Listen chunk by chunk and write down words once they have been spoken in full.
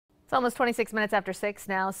It's almost 26 minutes after 6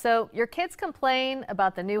 now. So your kids complain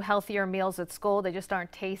about the new healthier meals at school. They just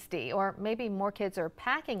aren't tasty. Or maybe more kids are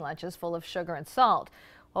packing lunches full of sugar and salt.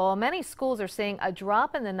 Well, many schools are seeing a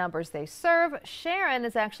drop in the numbers they serve. Sharon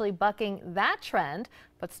is actually bucking that trend,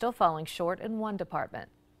 but still falling short in one department.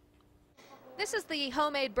 This is the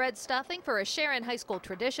homemade bread stuffing for a Sharon High School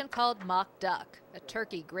tradition called mock duck, a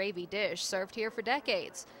turkey gravy dish served here for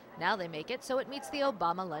decades. Now they make it so it meets the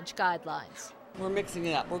Obama lunch guidelines. We're mixing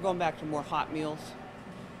it up. We're going back to more hot meals,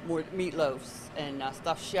 more meatloafs and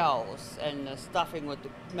stuffed shells and stuffing with the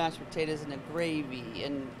mashed potatoes and the gravy.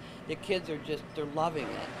 And the kids are they're loving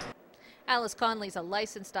it. Alice Conley's a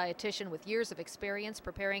licensed dietitian with years of experience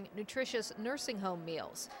preparing nutritious nursing home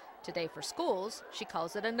meals. Today for schools, she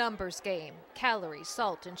calls it a numbers game. Calories,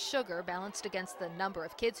 salt, and sugar balanced against the number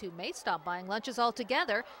of kids who may stop buying lunches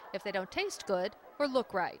altogether if they don't taste good or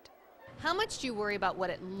look right. How much do you worry about what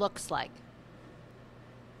it looks like?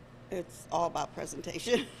 It's all about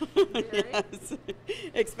presentation, yes,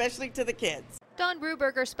 especially to the kids. Dawn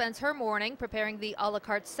Ruberger spends her morning preparing the a la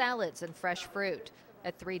carte salads and fresh fruit.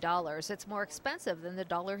 At $3, it's more expensive than the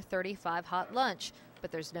 $1.35 hot lunch,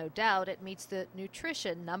 but there's no doubt it meets the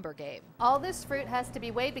nutrition number game. All this fruit has to be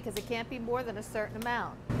weighed because it can't be more than a certain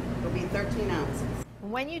amount. It'll be 13 ounces.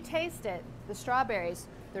 When you taste it, the strawberries,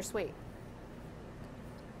 they're sweet.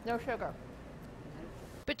 No sugar.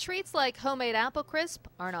 But treats like homemade apple crisp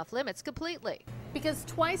aren't off limits completely. Because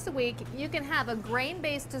twice a week, you can have a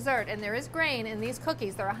grain-based dessert, and there is grain in these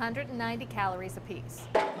cookies. They're 190 calories apiece.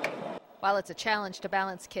 While it's a challenge to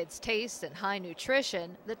balance kids' tastes and high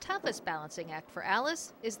nutrition, the toughest balancing act for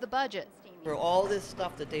Alice is the budget. For all this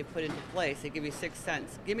stuff that they put into place, they give you 6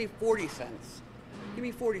 cents. Give me 40 cents. Give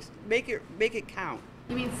me 40. Make it count.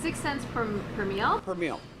 You mean 6 cents per meal? Per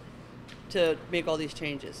meal to make all these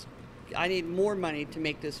changes. I need more money to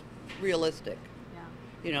make this realistic. Yeah.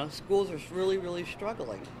 You know, schools are really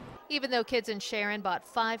struggling. Even though kids in Sharon bought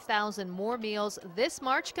 5,000 more meals this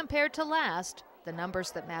March compared to last, the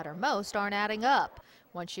numbers that matter most aren't adding up.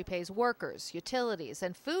 Once she pays workers, utilities,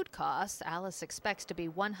 and food costs, Alice expects to be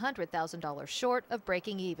 $100,000 short of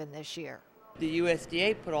breaking even this year. The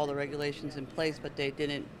USDA put all the regulations in place, but they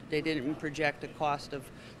didn't project the cost of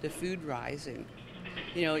the food rising.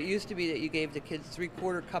 You know, it used to be that you gave the kids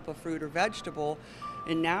 3/4 cup of fruit or vegetable,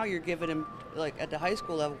 and now you're giving them, like at the high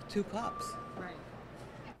school level, 2 cups. Right.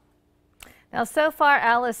 Now, so far,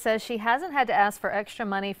 Alice says she hasn't had to ask for extra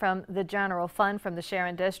money from the general fund from the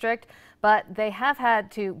Sharon district, but they have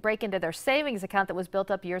had to break into their savings account that was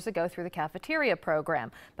built up years ago through the cafeteria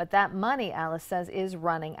program. But that money, Alice says, is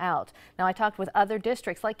running out. Now, I talked with other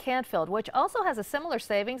districts like Canfield, which also has a similar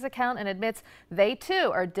savings account, and admits they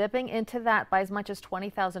too are dipping into that by as much as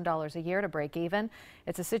 $20,000 a year to break even.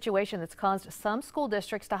 It's a situation that's caused some school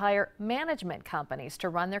districts to hire management companies to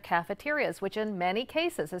run their cafeterias, which in many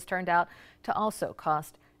cases has turned out to also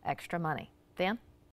cost extra money. Dan?